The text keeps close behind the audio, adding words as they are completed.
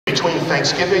between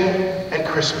Thanksgiving and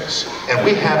Christmas. And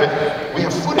we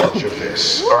have footage of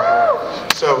this. All right,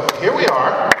 so here we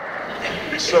are.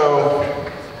 So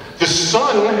the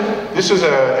sun, this is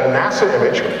a NASA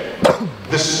image.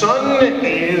 The sun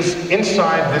is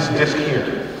inside this disk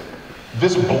here.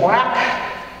 This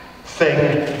black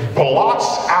thing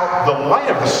blots out the light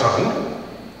of the sun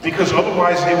because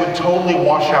otherwise it would totally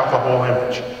wash out the whole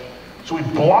image. So we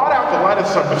blot out the light of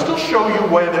the sun, but still show you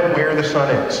where the sun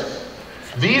is.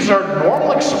 These are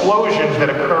normal explosions that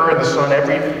occur in the sun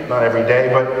not every day,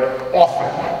 but often.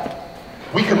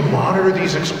 We can monitor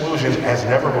these explosions as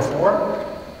never before,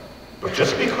 but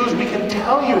just because we can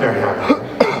tell you they're happening,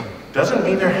 doesn't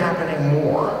mean they're happening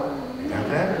more. Got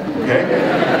that? Okay?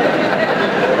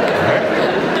 Okay?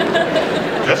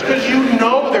 Just because you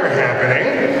know they're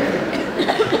happening,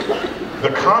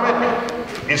 the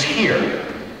comet is here.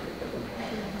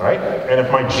 Right? And if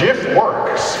my GIF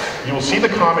works, you will see the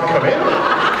comet come in,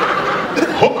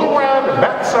 hook around the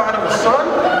back side of the sun,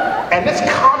 and this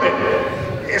comet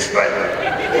is like,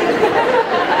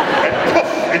 and poof,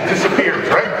 it disappears,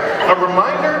 right? A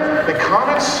reminder that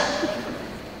comets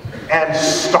and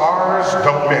stars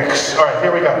don't mix. All right,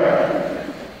 here we go.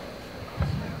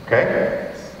 Okay?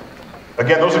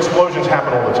 Again, those explosions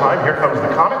happen all the time. Here comes the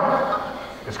comet.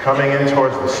 It's coming in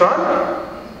towards the sun.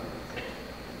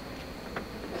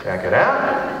 Back it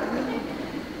out.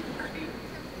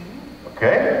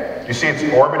 Okay. You see its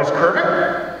orbit is curving?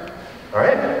 All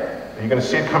right. You're going to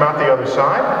see it come out the other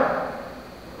side.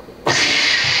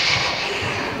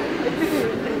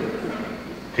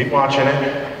 Keep watching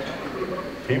it.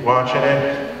 Keep watching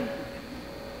it.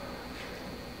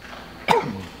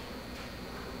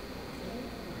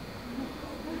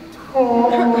 Oh.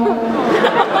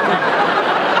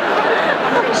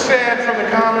 Sad from the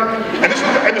comet.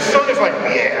 And the sun is like,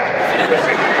 yeah.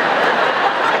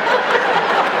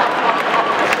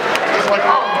 It's like,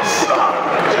 oh, the sun.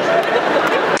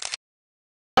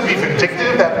 To be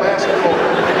vindictive, that last quote.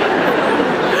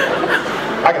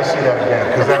 I gotta see that again,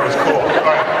 because that was cool. All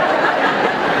right.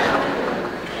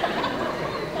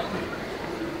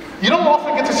 You don't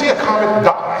often get to see a comet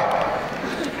die.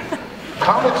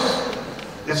 Comets,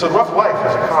 it's a rough life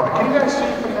as a comet. Can you guys see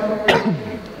it from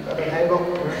that angle?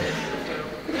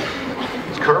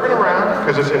 Curving around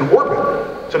because it's in orbit.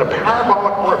 It's in a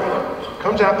parabolic orbit.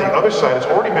 Comes out the other side. It's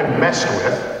already been messed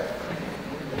with.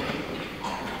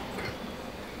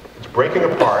 It's breaking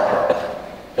apart.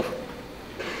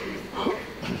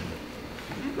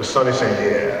 The sun is saying,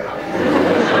 yeah.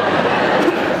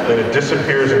 Then it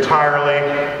disappears entirely,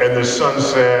 and the sun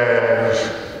says,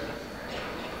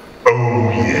 oh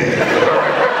yeah.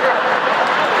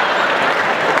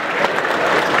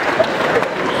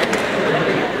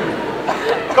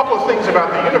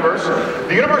 About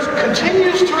the universe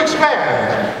continues to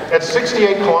expand at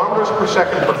 68 kilometers per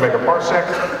second per megaparsec.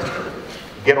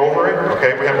 Get over it,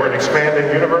 okay? We're an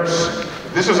expanding universe.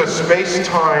 This is a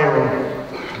space-time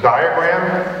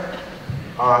diagram.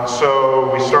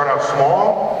 So we start out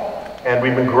small, and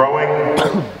we've been growing.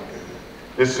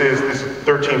 This is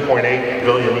 13.8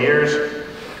 billion years,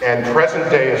 and present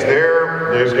day is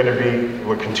there.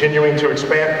 We're continuing to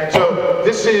expand. So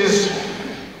this is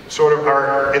sort of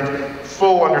our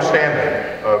full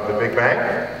understanding of the Big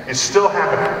Bang is still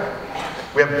happening.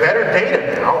 We have better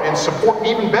data now and support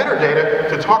even better data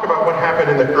to talk about what happened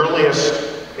in the earliest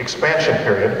expansion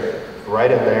period,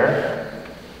 right in there.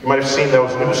 You might have seen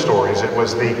those news stories. It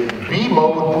was the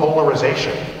B-mode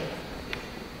polarization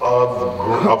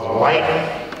of light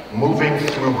moving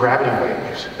through gravity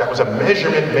waves. That was a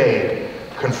measurement made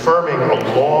confirming a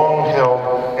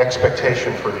long-held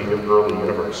expectation for the early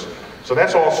universe. So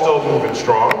that's all still moving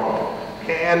strong.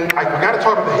 And I got to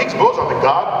talk about the Higgs boson, the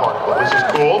God particle. This is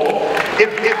cool.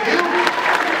 If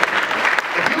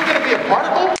you were going to be a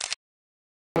particle,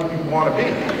 you want to be,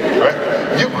 right?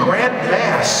 You grant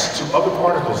mass to other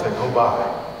particles that go by.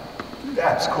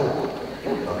 That's cool,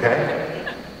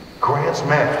 okay? Grants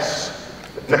mass.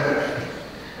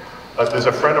 There's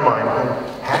a friend of mine who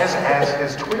has as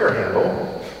his Twitter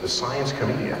handle, the Science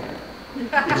Comedian.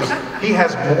 He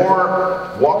has more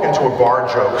walk into a bar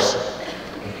jokes,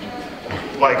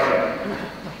 like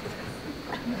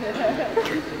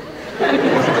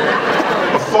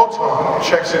a photon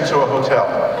checks into a hotel.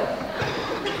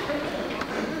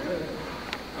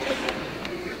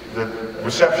 The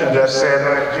reception desk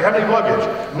said, do you have any luggage?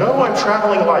 No, I'm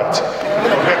traveling light.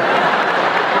 Okay.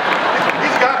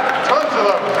 He's got tons of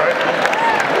those, right?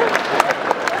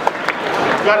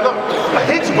 A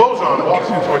Higgs boson walks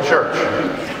into a church.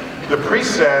 The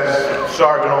priest says,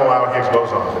 sorry, we don't allow Higgs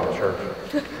bosons in the church.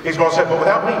 Higgs boson said, but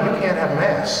without me, you can't have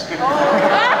mass.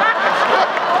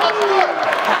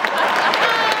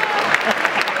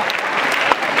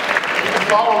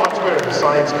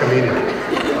 science comedian.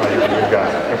 You got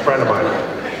a friend of mine.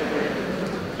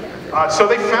 So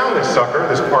they found this sucker,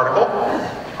 this particle.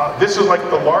 This is like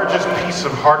the largest piece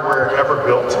of hardware ever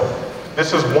built.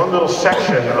 This is one little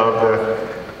section of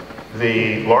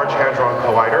the Large Hadron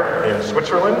Collider in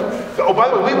Switzerland. Oh, by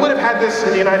the way, we would have had this in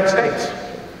the United States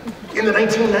in the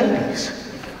 1990s.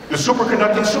 The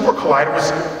superconducting super collider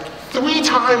was 3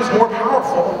 times more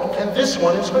powerful than this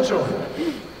one in Switzerland.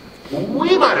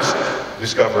 We might have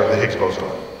discovered the Higgs boson.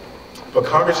 But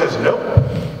Congress says, nope.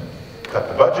 Cut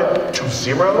the budget to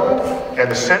 0, and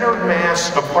the center of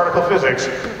mass of particle physics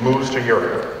moves to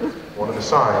Europe. One of the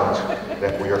signs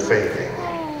that we are fading.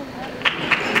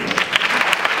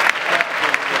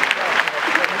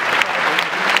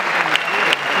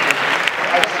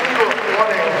 I see you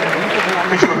applauding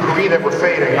because you agree that we're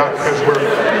fading, not because we're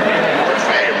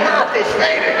fading. America's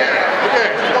fading.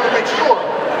 Okay, just want to make sure.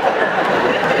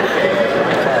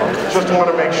 Just want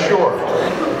to make sure.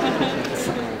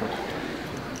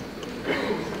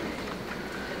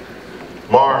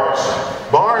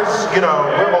 Mars, you know,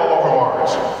 we're all over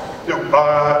Mars.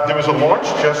 There was a launch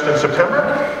just in September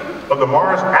of the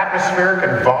Mars Atmospheric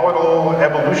and Volatile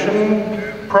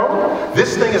Evolution probe.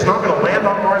 This thing is not going to land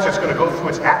on Mars, it's going to go through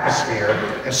its atmosphere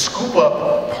and scoop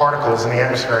up particles in the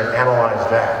atmosphere and analyze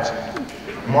that.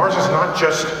 Mars is not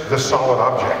just the solid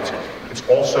object, it's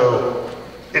also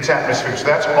its atmosphere. So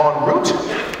that's en route,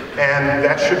 and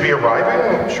that should be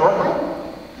arriving shortly.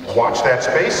 Watch that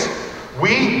space.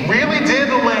 We really did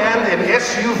land an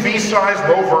SUV-sized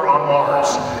rover on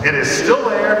Mars. It is still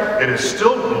there, it is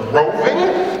still roving,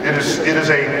 it is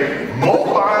a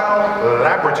mobile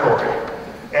laboratory.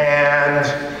 And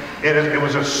it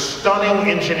was a stunning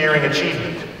engineering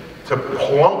achievement to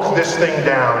plunk this thing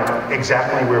down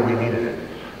exactly where we needed it.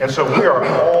 And so we are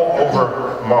all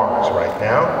over Mars right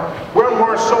now. We're on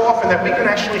Mars so often that we can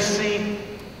actually see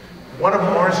one of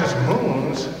Mars's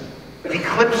moons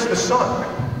eclipse the sun.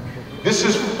 This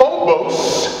is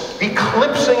Phobos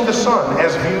eclipsing the sun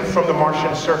as viewed from the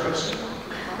Martian surface.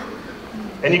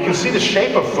 And you can see the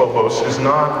shape of Phobos is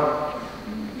not,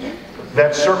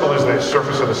 that circle is the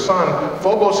surface of the sun.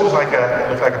 Phobos is like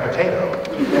looks like a potato.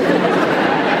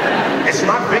 It's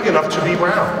not big enough to be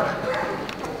round.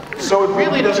 So it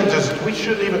really doesn't we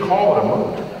shouldn't even call it a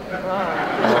moon.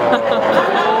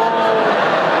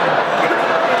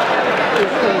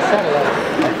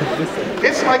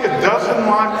 It's like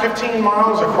 15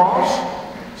 miles across,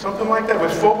 something like that.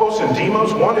 With Phobos and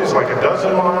Deimos, one is like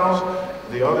 12 miles,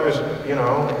 the other is, you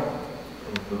know,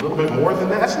 a little bit more than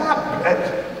that.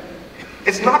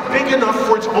 It's not big enough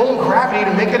for its own gravity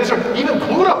to make it even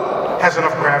Pluto has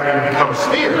enough gravity to become a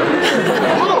sphere.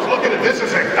 Pluto's looking at this and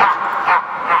saying,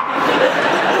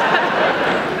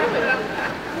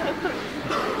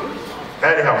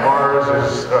 Anyhow, Mars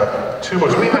is too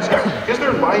much. We ask, is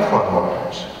there life on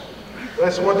Mars?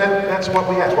 That's what we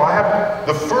asked. Well, I have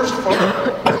the first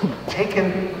photo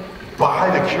taken by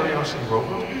the Curiosity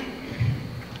rover,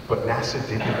 but NASA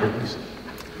didn't release it.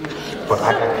 But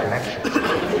I got connections.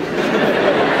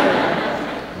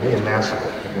 Me and NASA.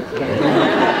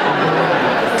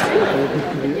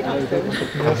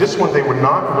 And this one they would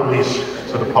not release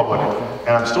to the public,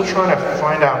 and I'm still trying to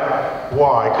find out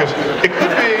why, because it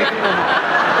could be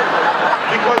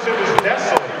because it was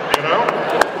desolate, you know?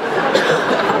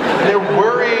 And they're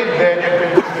worried that if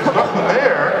there's nothing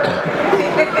there,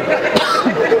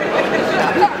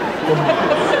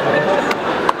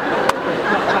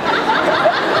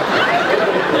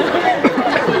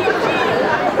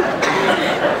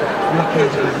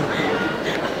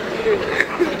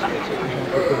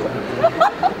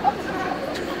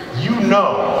 you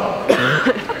know,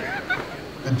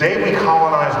 the day we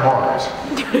colonize Mars,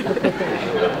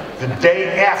 the day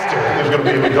after there's going to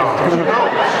be a McDonald's. You know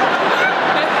this.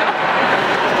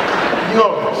 You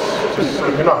know this, just so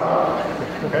you know,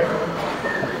 okay?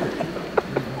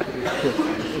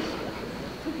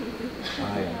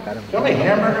 You know how many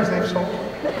hamburgers they've sold?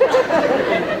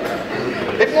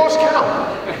 They've lost count.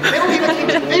 They don't even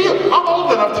keep, I'm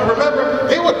old enough to remember,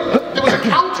 there was a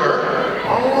counter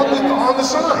on the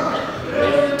sign.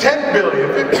 10 billion,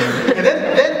 15, and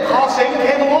then Carl Sagan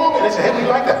came along and they said, hey, we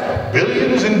like that.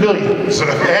 Billions and billions of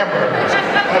hamburgers.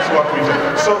 That's what we do.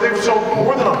 So they've sold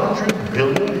more than 100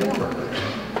 billion hamburgers.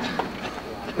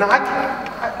 Now,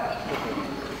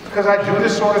 because I do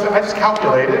this sort of thing, I just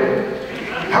calculated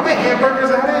how many hamburgers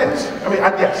that is. I mean,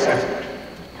 yes,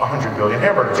 100 billion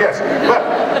hamburgers, yes.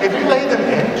 But if you lay them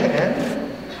end to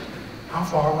end, how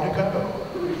far would it go?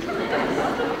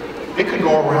 It could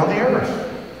go around the Earth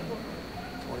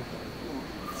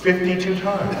 52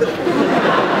 times.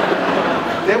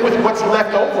 Then with what's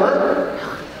left over,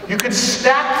 you could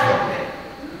stack them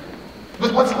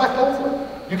with what's left over,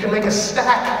 you can make a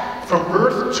stack from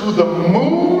Earth to the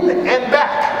moon and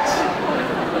back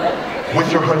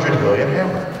with your 100 million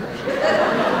hamburgers.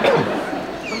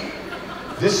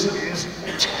 This is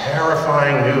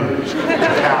terrifying news to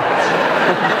cows.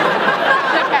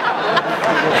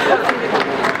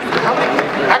 How many?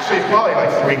 Actually, it's probably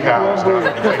like 3 cows.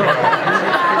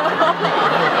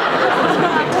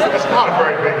 That's not a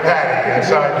very big patty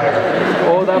inside there.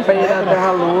 Ou dá pra ir até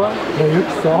a lua. Meio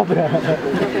que sobra.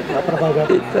 Dá pra pagar.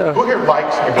 Então. Who here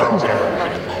likes McDonald's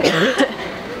hamburgers?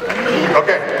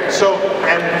 Okay, so,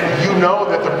 and you know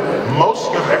that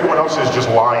most of everyone else is just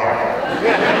lying.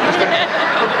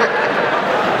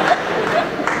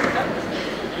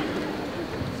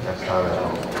 That's how they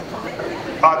know.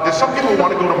 There's some people who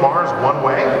want to go to Mars one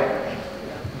way.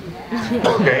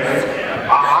 Okay,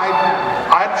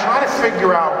 I'm trying to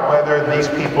figure out whether these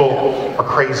people are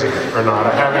crazy or not.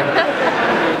 I haven't.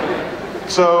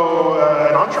 So,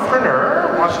 an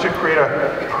entrepreneur wants to create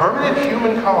a permanent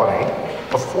human colony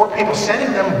of 4 people,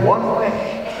 sending them one way.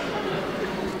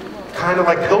 Kind of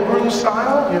like Pilgrim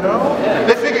style, you know?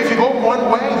 They figure if you go one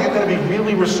way, you're going to be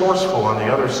really resourceful on the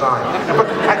other side. But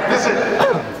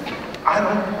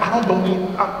I don't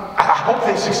believe, I hope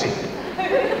they succeed.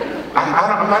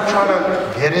 I'm not trying to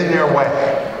get in their way.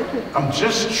 I'm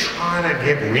just trying to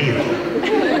get real,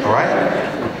 all right?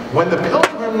 When the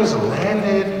Pilgrims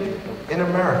landed in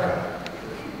America,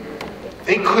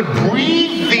 they could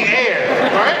breathe the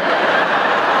air, right?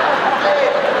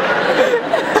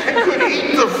 They could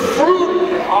eat the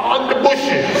fruit on the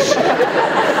bushes.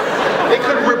 They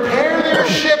could repair their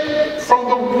ship from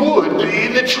the wood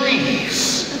in the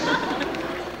trees.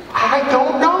 I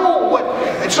don't know what.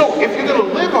 And so if you're going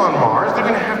to live on Mars, they're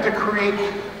going to have to create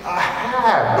a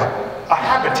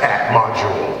habitat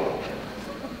module,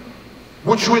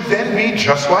 which would then be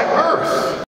just like Earth.